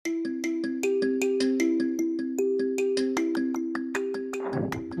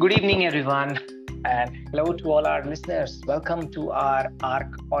Good evening, everyone, and hello to all our listeners. Welcome to our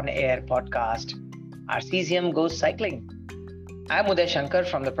Arc on Air podcast, Arcesium Goes Cycling. I'm Uday Shankar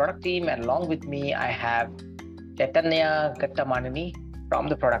from the product team, and along with me, I have Chaitanya Gattamanani from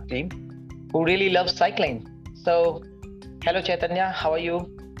the product team, who really loves cycling. So, hello, Chaitanya, how are you?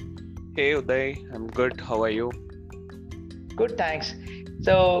 Hey Uday, I'm good. How are you? Good, thanks.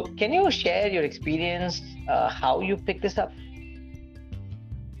 So, can you share your experience, how you picked this up?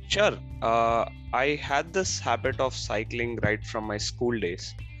 Sure. I had this habit of cycling right from my school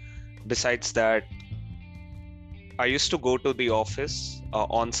days. Besides that, I used to go to the office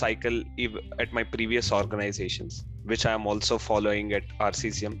on cycle at my previous organizations, which I am also following at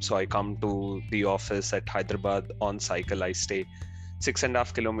Arcesium. So I come to the office at Hyderabad on cycle. I stay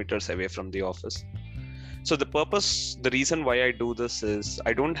 6.5 kilometers away from the office. So the reason why I do this is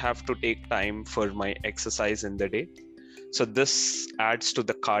I don't have to take time for my exercise in the day. So this adds to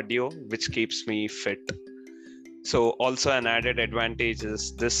the cardio, which keeps me fit. So also an added advantage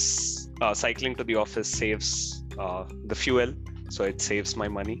is this cycling to the office saves the fuel. So it saves my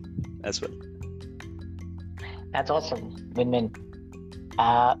money as well. That's awesome. Win-win.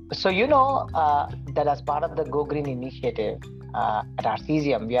 That as part of the Go Green initiative at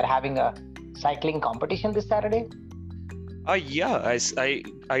Arcesium, we are having a cycling competition this Saturday. Yeah,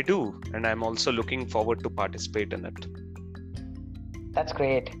 I do. And I'm also looking forward to participate in it. That's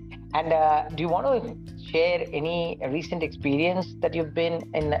great. And do you want to share any recent experience that you've been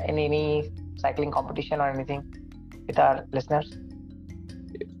in any cycling competition or anything with our listeners?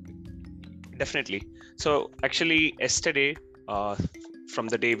 Definitely. So actually yesterday, from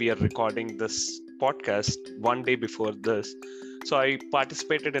the day we are recording this podcast, one day before this, so I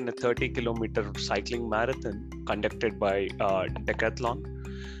participated in a 30-kilometer cycling marathon conducted by Decathlon.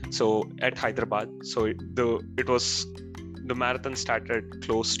 So at Hyderabad, the marathon started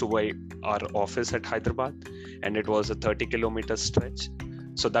close to our office at Hyderabad, and it was a 30-kilometer stretch.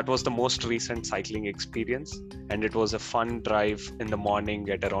 So that was the most recent cycling experience, and it was a fun drive in the morning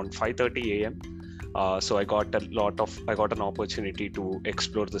at around 5:30 a.m. So I got an opportunity to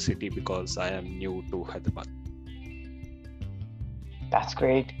explore the city because I am new to Hyderabad. That's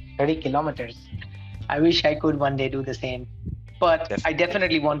great. 30 kilometers. I wish I could one day do the same, but I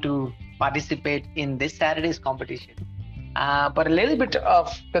definitely want to participate in this Saturday's competition. But a little bit of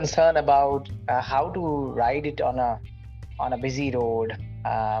concern about how to ride it on a busy road.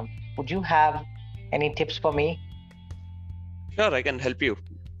 Would you have any tips for me? Sure, I can help you.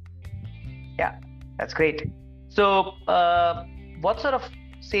 Yeah, that's great. So, what sort of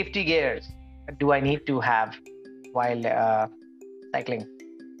safety gears do I need to have while cycling?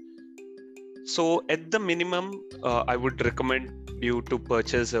 So at the minimum, I would recommend you to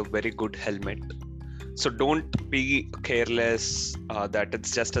purchase a very good helmet. So don't be careless that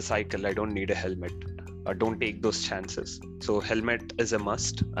it's just a cycle. I don't need a helmet. Don't take those chances. So helmet is a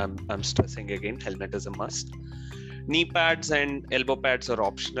must. I'm stressing again, helmet is a must. Knee pads and elbow pads are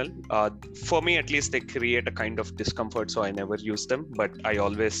optional. For me, at least, they create a kind of discomfort, so I never use them. But I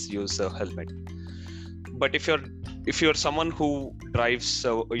always use a helmet. But if you're someone who drives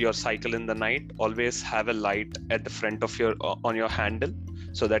your cycle in the night, always have a light at the front of on your handle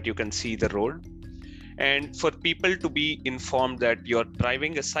so that you can see the road. And for people to be informed that you're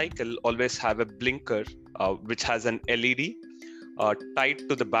driving a cycle, always have a blinker which has an LED tied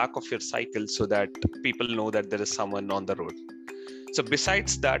to the back of your cycle so that people know that there is someone on the road. So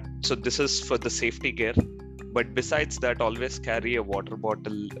besides that, so this is for the safety gear. But besides that, always carry a water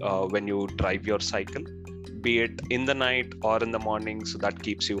bottle when you drive your cycle, be it in the night or in the morning, so that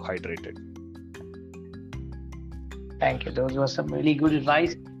keeps you hydrated. Thank you. Those were some really good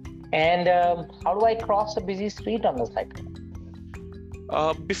advice. And how do I cross a busy street on the cycle?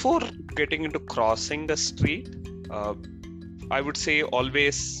 Before getting into crossing the street, I would say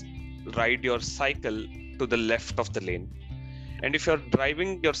always ride your cycle to the left of the lane. And if you're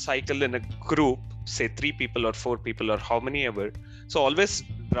driving your cycle in a group, say 3 people or 4 people or how many ever, so always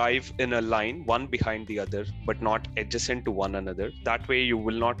drive in a line, one behind the other, but not adjacent to one another. That way you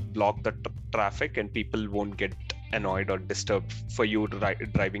will not block the traffic and people won't get annoyed or disturbed for you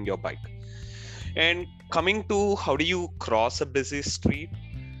driving your bike. And coming to how do you cross a busy street?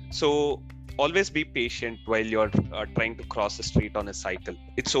 So always be patient while you're trying to cross a street on a cycle.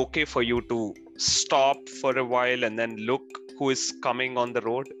 It's okay for you to stop for a while and then look who is coming on the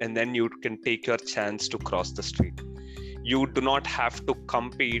road, and then you can take your chance to cross the street. You do not have to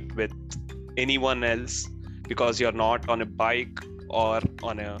compete with anyone else because you're not on a bike or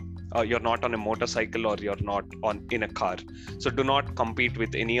you're not on a motorcycle or you're not in a car. So do not compete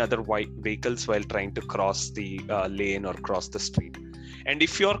with any other vehicles while trying to cross the lane or cross the street. And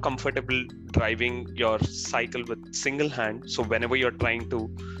if you're comfortable driving your cycle with single hand, so whenever you're trying to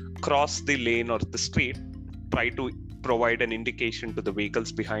cross the lane or the street, try to provide an indication to the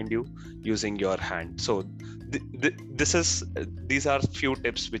vehicles behind you using your hand. So these are few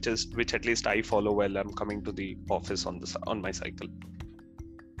tips which at least I follow while I'm coming to the office on my cycle.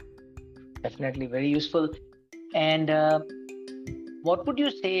 Definitely very useful. And what would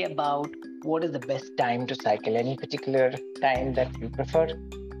you say about what is the best time to cycle? Any particular time that you prefer?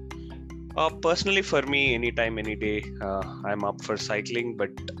 Personally, for me, anytime, any day, I'm up for cycling. But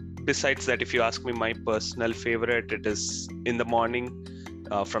besides that, if you ask me my personal favorite, it is in the morning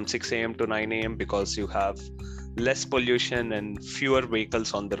from 6 a.m. to 9 a.m. because you have less pollution and fewer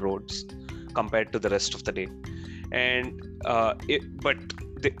vehicles on the roads compared to the rest of the day. And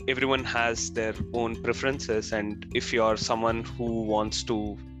everyone has their own preferences. And if you're someone who wants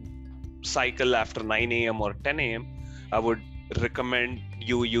to cycle after 9 a.m. or 10 a.m., I would recommend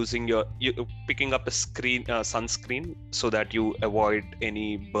you picking up a sunscreen so that you avoid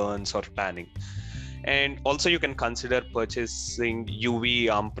any burns or tanning. And also you can consider purchasing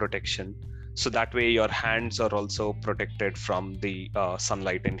UV arm protection, so that way your hands are also protected from the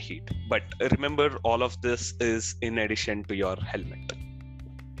sunlight and heat. But remember, all of this is in addition to your helmet.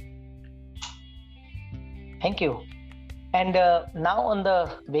 Thank you. And now on the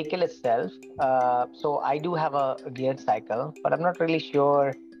vehicle itself, so I do have a geared cycle, but I'm not really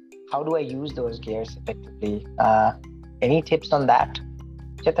sure how do I use those gears effectively. Any tips on that,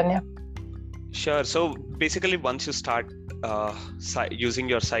 Chaitanya? Sure. So basically, once you start using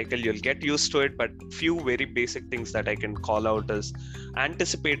your cycle, you'll get used to it. But few very basic things that I can call out is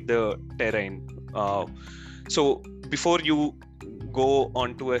anticipate the terrain. So before you go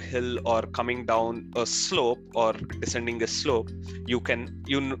onto a hill or coming down a slope or descending a slope, you can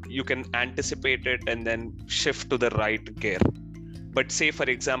anticipate it and then shift to the right gear. But say, for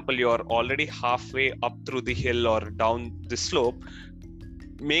example, you're already halfway up through the hill or down the slope,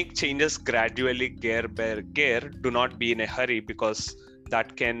 make changes gradually, gear by gear. Do not be in a hurry, because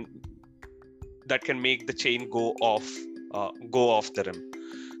that can make the chain go off the rim.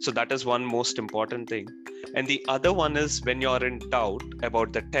 So that is one most important thing. And the other one is, when you're in doubt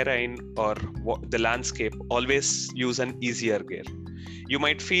about the terrain or the landscape, always use an easier gear. You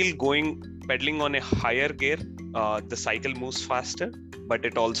might feel pedaling on a higher gear, the cycle moves faster, but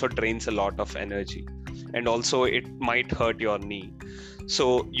it also drains a lot of energy, and also it might hurt your knee.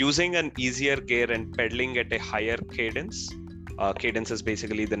 So using an easier gear and pedaling at a higher cadence, cadence is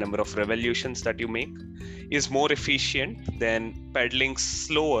basically the number of revolutions that you make, is more efficient than pedaling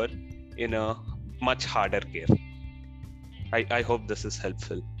slower in a much harder gear. I hope this is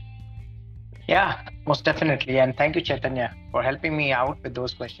helpful. Yeah, most definitely. And thank you, Chaitanya, for helping me out with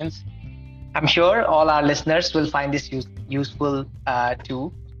those questions. I'm sure all our listeners will find this useful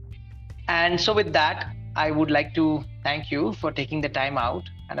too. And so with that, I would like to thank you for taking the time out.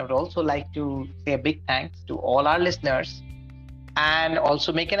 And I would also like to say a big thanks to all our listeners, and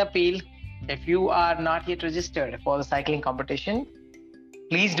also make an appeal. If you are not yet registered for the cycling competition,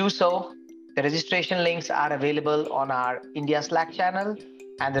 please do so. The registration links are available on our India Slack channel,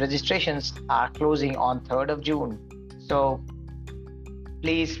 and the registrations are closing on 3rd of June. So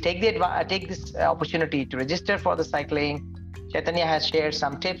please take this opportunity to register for the cycling. Chaitanya has shared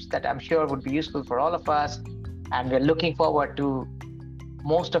some tips that I'm sure would be useful for all of us, and we're looking forward to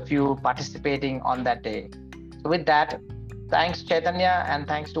most of you participating on that day. So with that, thanks Chaitanya, and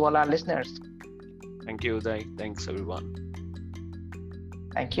thanks to all our listeners. Thank you, Uday. Thanks everyone.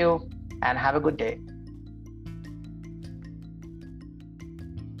 Thank you, and have a good day.